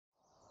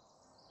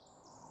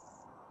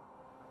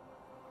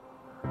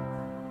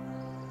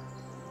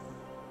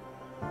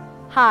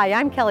Hi,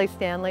 I'm Kelly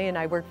Stanley and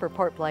I work for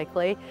Port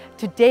Blakely.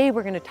 Today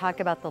we're going to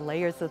talk about the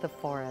layers of the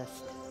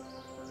forest.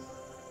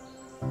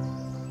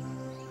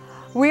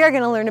 We are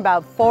going to learn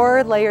about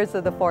 4 layers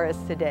of the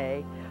forest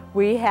today.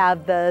 We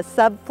have the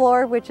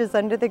subfloor, which is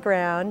under the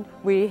ground.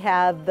 We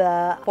have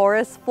the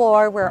forest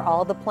floor where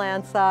all the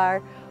plants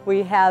are.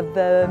 We have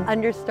the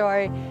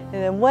understory, and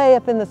then way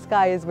up in the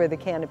sky is where the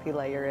canopy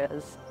layer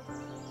is.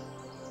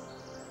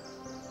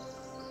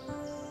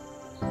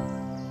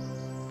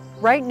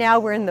 Right now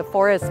we're in the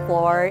forest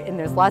floor and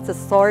there's lots of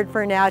sword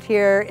fern out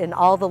here and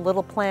all the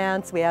little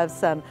plants. We have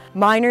some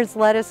miner's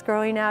lettuce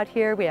growing out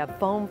here. We have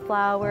foam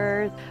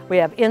flowers. We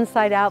have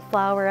inside out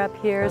flower up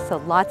here.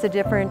 So lots of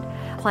different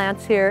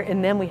plants here.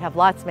 And then we have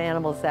lots of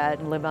animals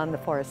that live on the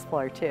forest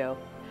floor too.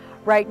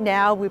 Right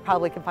now we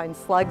probably can find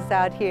slugs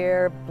out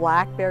here.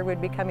 Black bear would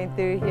be coming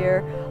through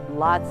here.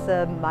 Lots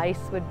of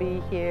mice would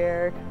be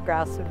here.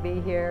 Grouse would be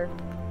here.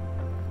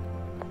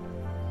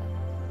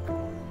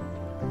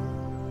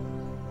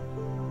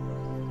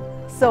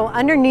 So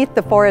underneath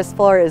the forest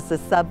floor is the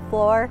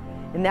subfloor,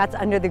 and that's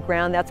under the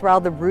ground. That's where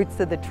all the roots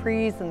of the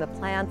trees and the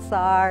plants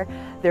are.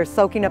 They're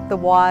soaking up the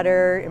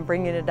water and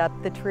bringing it up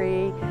the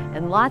tree.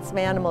 And lots of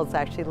animals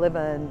actually live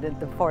on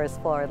the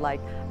forest floor, like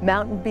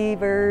mountain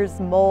beavers,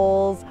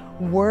 moles,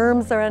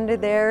 worms are under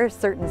there.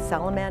 Certain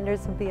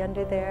salamanders will be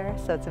under there.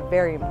 So it's a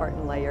very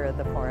important layer of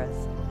the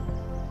forest.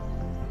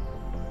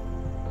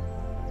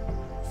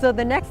 So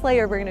the next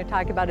layer we're going to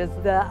talk about is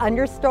the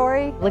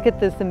understory. Look at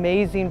this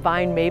amazing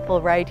vine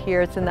maple right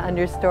here. It's in the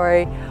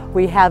understory.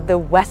 We have the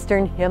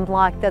western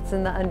hemlock that's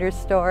in the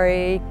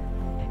understory.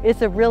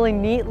 It's a really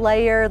neat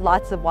layer.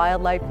 Lots of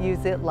wildlife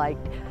use it, like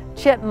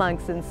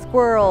chipmunks and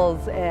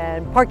squirrels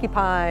and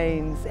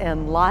porcupines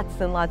and lots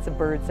of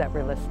birds that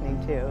we're listening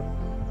to.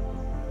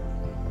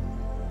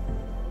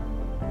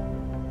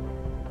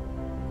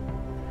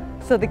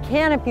 So the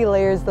canopy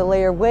layer is the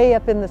layer way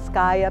up in the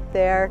sky up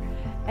there.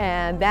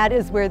 And that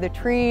is where the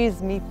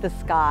trees meet the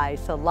sky.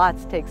 So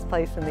lots takes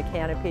place in the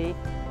canopy.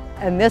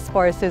 In this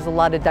forest, there's a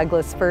lot of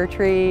Douglas fir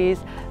trees.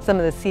 Some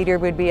of the cedar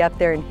would be up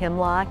there and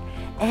hemlock.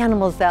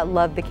 Animals that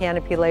love the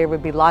canopy layer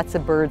would be lots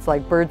of birds,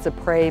 like birds of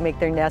prey make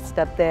their nest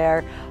up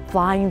there.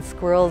 Flying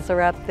squirrels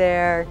are up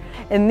there.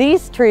 And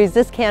these trees,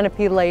 this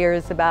canopy layer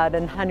is about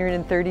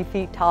 130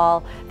 feet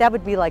tall. That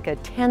would be like a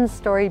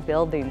 10-story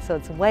building, so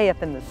it's way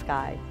up in the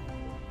sky.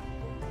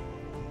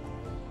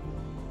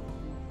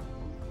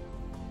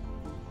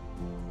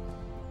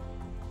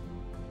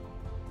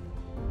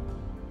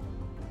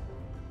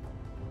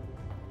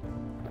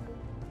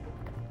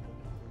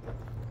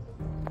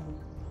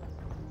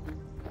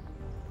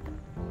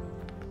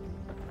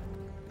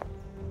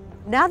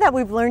 Now that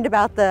we've learned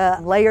about the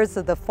layers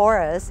of the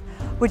forest,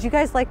 would you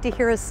guys like to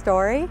hear a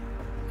story?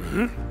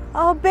 Mm-hmm.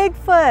 Oh,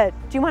 Bigfoot,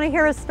 do you want to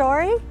hear a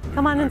story?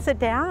 Come on and sit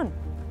down.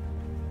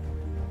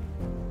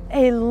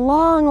 A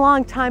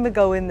long time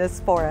ago in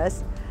this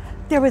forest,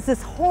 there was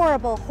this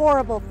horrible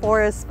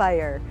forest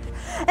fire.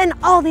 And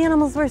all the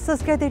animals were so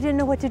scared they didn't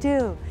know what to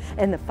do.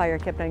 And the fire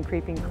kept on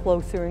creeping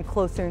closer and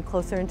closer and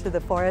closer into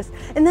the forest.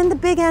 And then the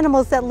big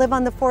animals that live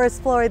on the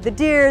forest floor, the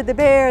deer, the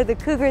bear, the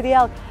cougar, the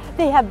elk,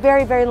 they have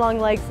very long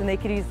legs and they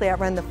could easily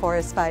outrun the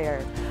forest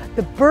fire.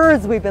 The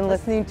birds we've been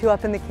listening to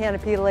up in the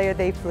canopy layer,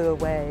 they flew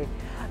away.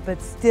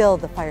 But still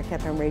the fire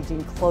kept on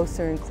raging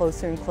closer and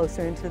closer and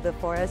closer into the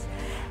forest.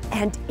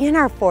 And in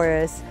our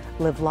forest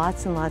live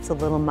lots and lots of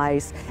little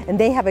mice, and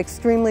they have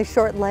extremely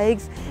short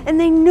legs, and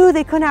they knew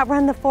they couldn't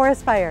outrun the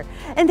forest fire.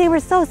 And they were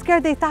so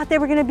scared they thought they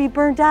were going to be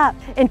burned up,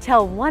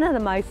 until one of the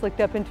mice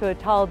looked up into a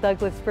tall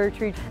Douglas fir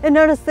tree and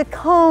noticed the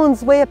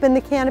cones way up in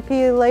the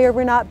canopy layer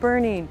were not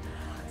burning.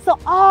 So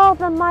all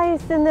the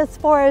mice in this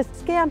forest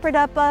scampered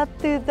up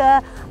through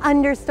the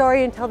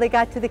understory until they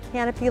got to the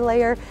canopy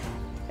layer.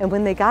 And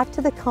when they got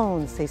to the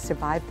cones, they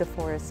survived the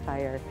forest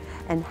fire.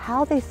 And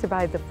how they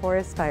survived the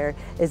forest fire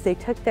is they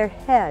took their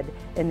head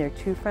and their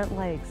 2 front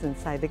legs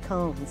inside the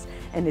cones.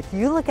 And if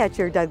you look at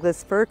your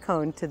Douglas fir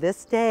cone to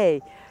this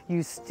day,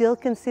 you still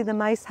can see the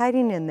mice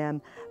hiding in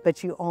them,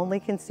 but you only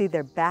can see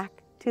their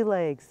back 2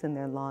 legs and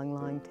their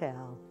long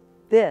tail.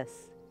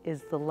 This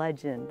is the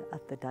legend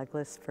of the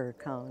Douglas fir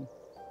cone.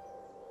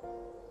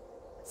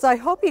 So I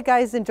hope you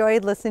guys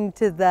enjoyed listening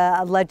to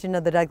the legend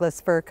of the Douglas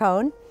fir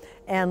cone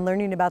and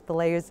learning about the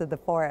layers of the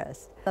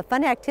forest. A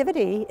fun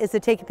activity is to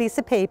take a piece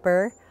of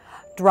paper,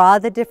 draw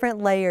the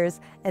different layers,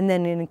 and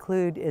then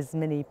include as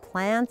many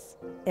plants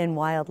and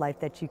wildlife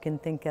that you can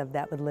think of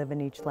that would live in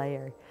each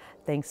layer.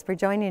 Thanks for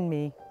joining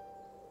me.